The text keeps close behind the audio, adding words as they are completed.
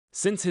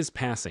Since his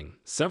passing,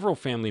 several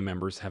family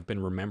members have been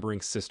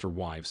remembering Sister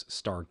Wives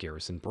star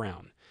Garrison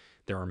Brown.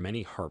 There are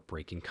many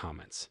heartbreaking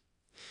comments.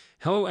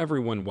 Hello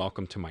everyone,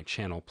 welcome to my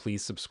channel.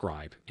 Please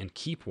subscribe and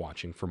keep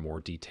watching for more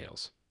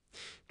details.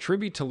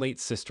 Tribute to late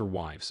Sister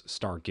Wives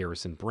star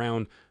Garrison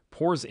Brown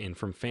pours in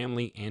from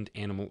family and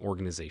animal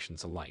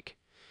organizations alike.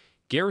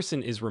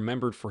 Garrison is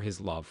remembered for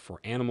his love for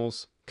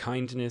animals,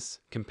 kindness,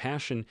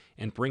 compassion,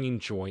 and bringing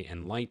joy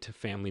and light to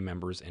family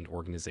members and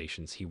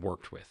organizations he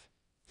worked with.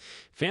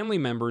 Family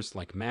members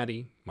like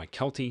Maddie,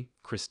 Mykelti,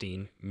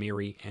 Christine,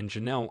 Miri, and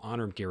Janelle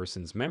honored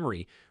Garrison's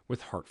memory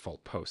with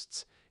heartfelt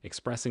posts,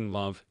 expressing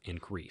love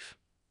and grief.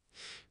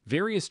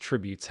 Various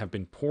tributes have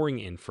been pouring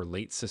in for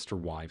late Sister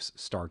Wives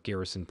star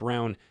Garrison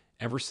Brown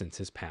ever since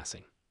his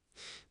passing.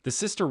 The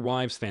Sister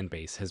Wives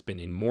fanbase has been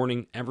in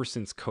mourning ever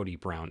since Cody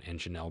Brown and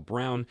Janelle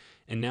Brown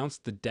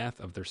announced the death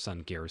of their son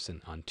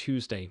Garrison on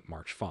Tuesday,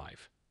 March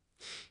 5.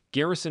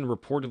 Garrison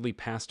reportedly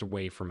passed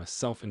away from a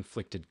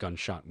self-inflicted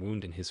gunshot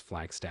wound in his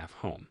Flagstaff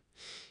home.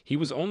 He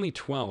was only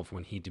 12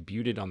 when he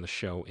debuted on the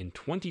show in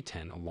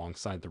 2010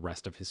 alongside the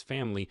rest of his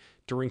family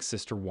during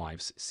Sister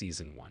Wives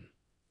Season 1.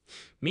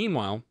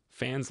 Meanwhile,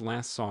 fans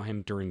last saw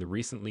him during the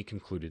recently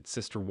concluded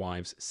Sister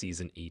Wives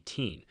Season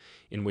 18,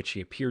 in which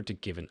he appeared to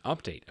give an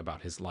update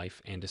about his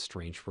life and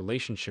estranged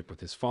relationship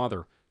with his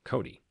father,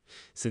 Cody.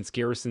 Since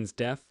Garrison's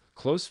death,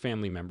 close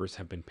family members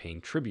have been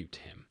paying tribute to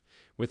him,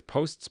 with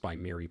posts by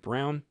Mary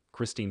Brown,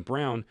 Christine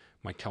Brown,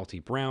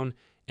 Mykelti Brown,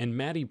 and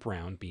Maddie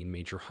Brown being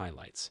major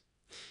highlights.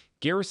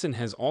 Garrison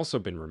has also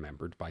been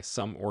remembered by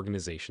some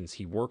organizations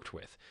he worked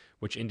with,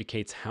 which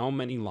indicates how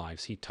many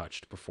lives he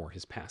touched before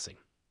his passing.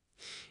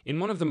 In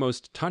one of the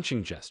most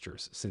touching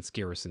gestures since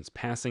Garrison's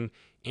passing,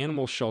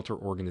 animal shelter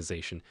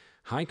organization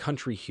High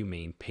Country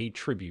Humane paid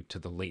tribute to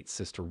the late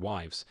Sister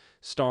Wives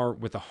star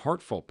with a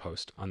heartfelt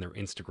post on their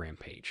Instagram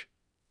page.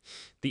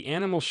 The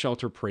animal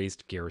shelter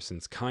praised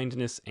Garrison's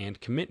kindness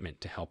and commitment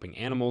to helping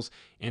animals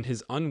and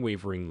his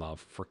unwavering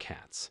love for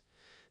cats.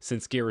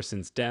 Since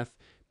Garrison's death,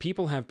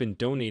 people have been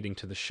donating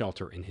to the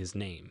shelter in his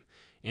name,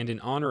 and in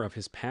honor of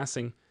his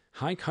passing,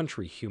 High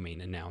Country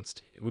Humane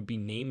announced it would be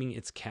naming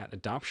its cat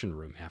adoption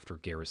room after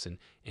Garrison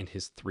and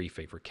his 3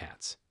 favorite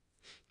cats,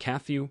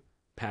 Cathew,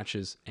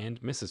 Patches, and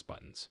Mrs.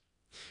 Buttons.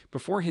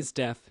 Before his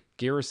death,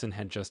 Garrison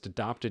had just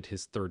adopted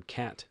his 3rd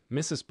cat,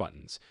 Mrs.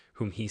 Buttons,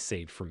 whom he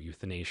saved from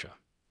euthanasia.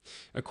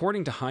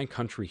 According to High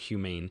Country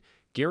Humane,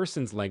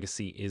 Garrison's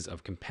legacy is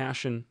of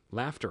compassion,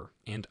 laughter,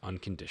 and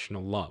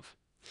unconditional love.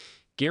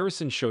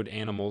 Garrison showed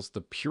animals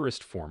the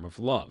purest form of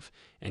love,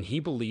 and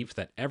he believed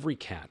that every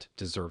cat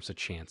deserves a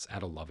chance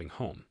at a loving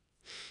home.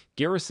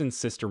 Garrison's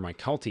sister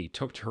Mykelti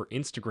took to her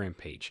Instagram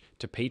page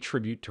to pay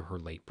tribute to her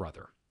late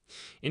brother.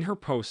 In her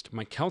post,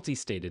 Mykelti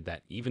stated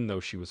that even though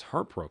she was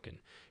heartbroken,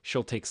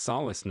 she'll take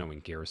solace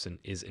knowing Garrison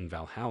is in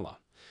Valhalla,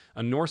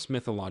 a Norse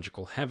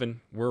mythological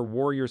heaven where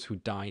warriors who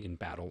died in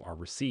battle are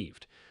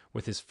received,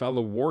 with his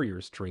fellow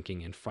warriors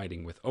drinking and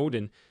fighting with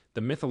Odin,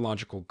 the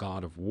mythological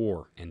god of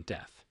war and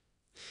death.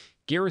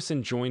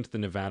 Garrison joined the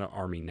Nevada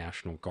Army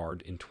National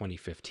Guard in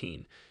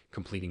 2015,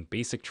 completing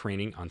basic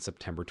training on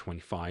September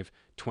 25,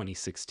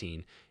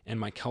 2016, and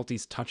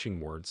Mykelti's touching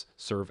words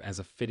serve as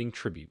a fitting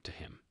tribute to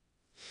him.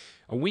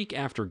 A week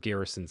after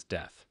Garrison's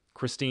death,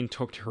 Christine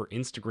took to her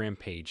Instagram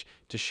page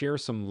to share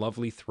some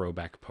lovely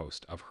throwback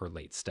post of her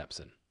late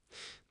stepson.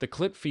 The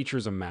clip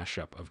features a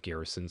mashup of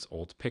Garrison's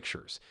old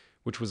pictures,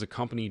 which was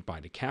accompanied by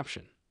the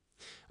caption,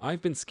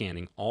 "I've been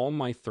scanning all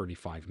my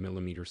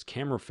 35mm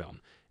camera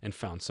film and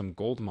found some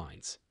gold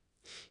mines.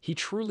 He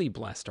truly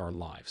blessed our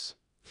lives."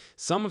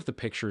 Some of the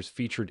pictures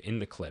featured in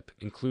the clip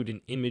include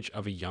an image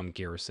of a young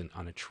Garrison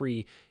on a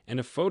tree and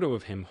a photo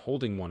of him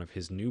holding one of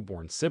his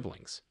newborn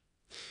siblings.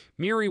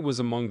 Miri was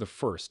among the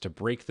first to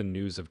break the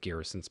news of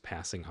Garrison's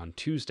passing on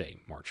Tuesday,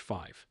 March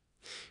 5.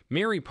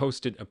 Mary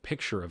posted a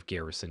picture of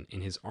Garrison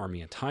in his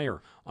army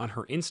attire on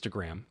her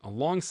Instagram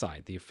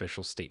alongside the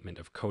official statement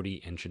of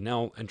Cody and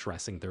Janelle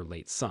addressing their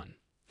late son.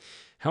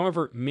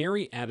 However,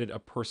 Mary added a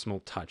personal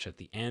touch at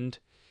the end,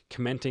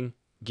 commenting,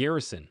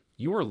 "Garrison,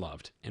 you are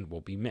loved and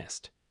will be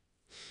missed."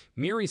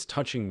 Mary's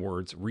touching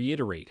words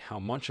reiterate how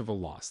much of a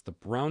loss the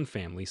Brown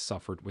family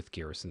suffered with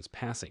Garrison's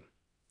passing.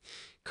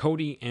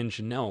 Cody and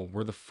Janelle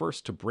were the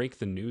first to break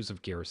the news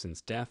of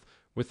Garrison's death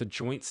with a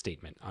joint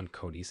statement on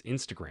Cody's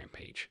Instagram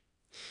page.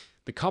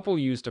 The couple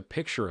used a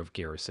picture of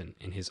Garrison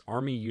in his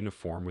army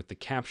uniform with the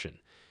caption,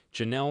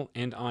 "Janelle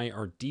and I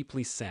are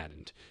deeply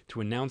saddened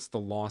to announce the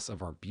loss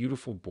of our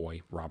beautiful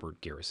boy,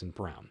 Robert Garrison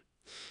Brown."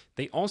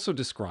 They also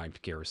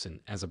described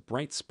Garrison as a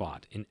bright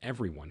spot in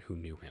everyone who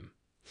knew him.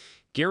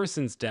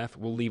 Garrison's death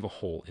will leave a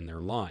hole in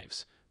their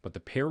lives, but the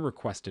pair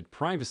requested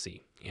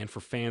privacy and for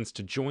fans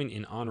to join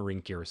in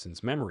honoring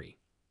Garrison's memory.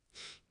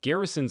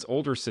 Garrison's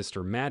older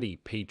sister Maddie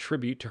paid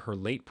tribute to her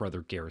late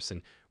brother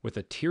Garrison with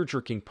a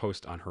tear-jerking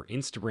post on her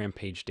Instagram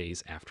page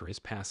days after his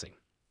passing.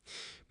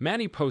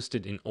 Maddie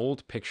posted an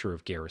old picture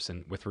of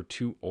Garrison with her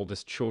 2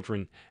 oldest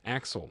children,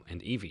 Axel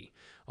and Evie,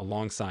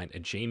 alongside a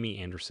Jamie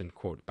Anderson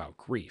quote about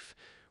grief,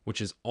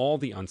 which is all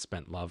the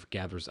unspent love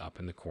gathers up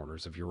in the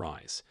corners of your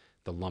eyes,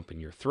 the lump in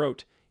your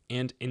throat,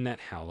 and in that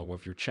hollow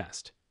of your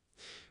chest.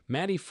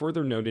 Maddie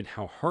further noted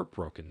how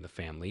heartbroken the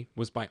family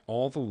was by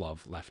all the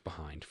love left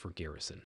behind for Garrison.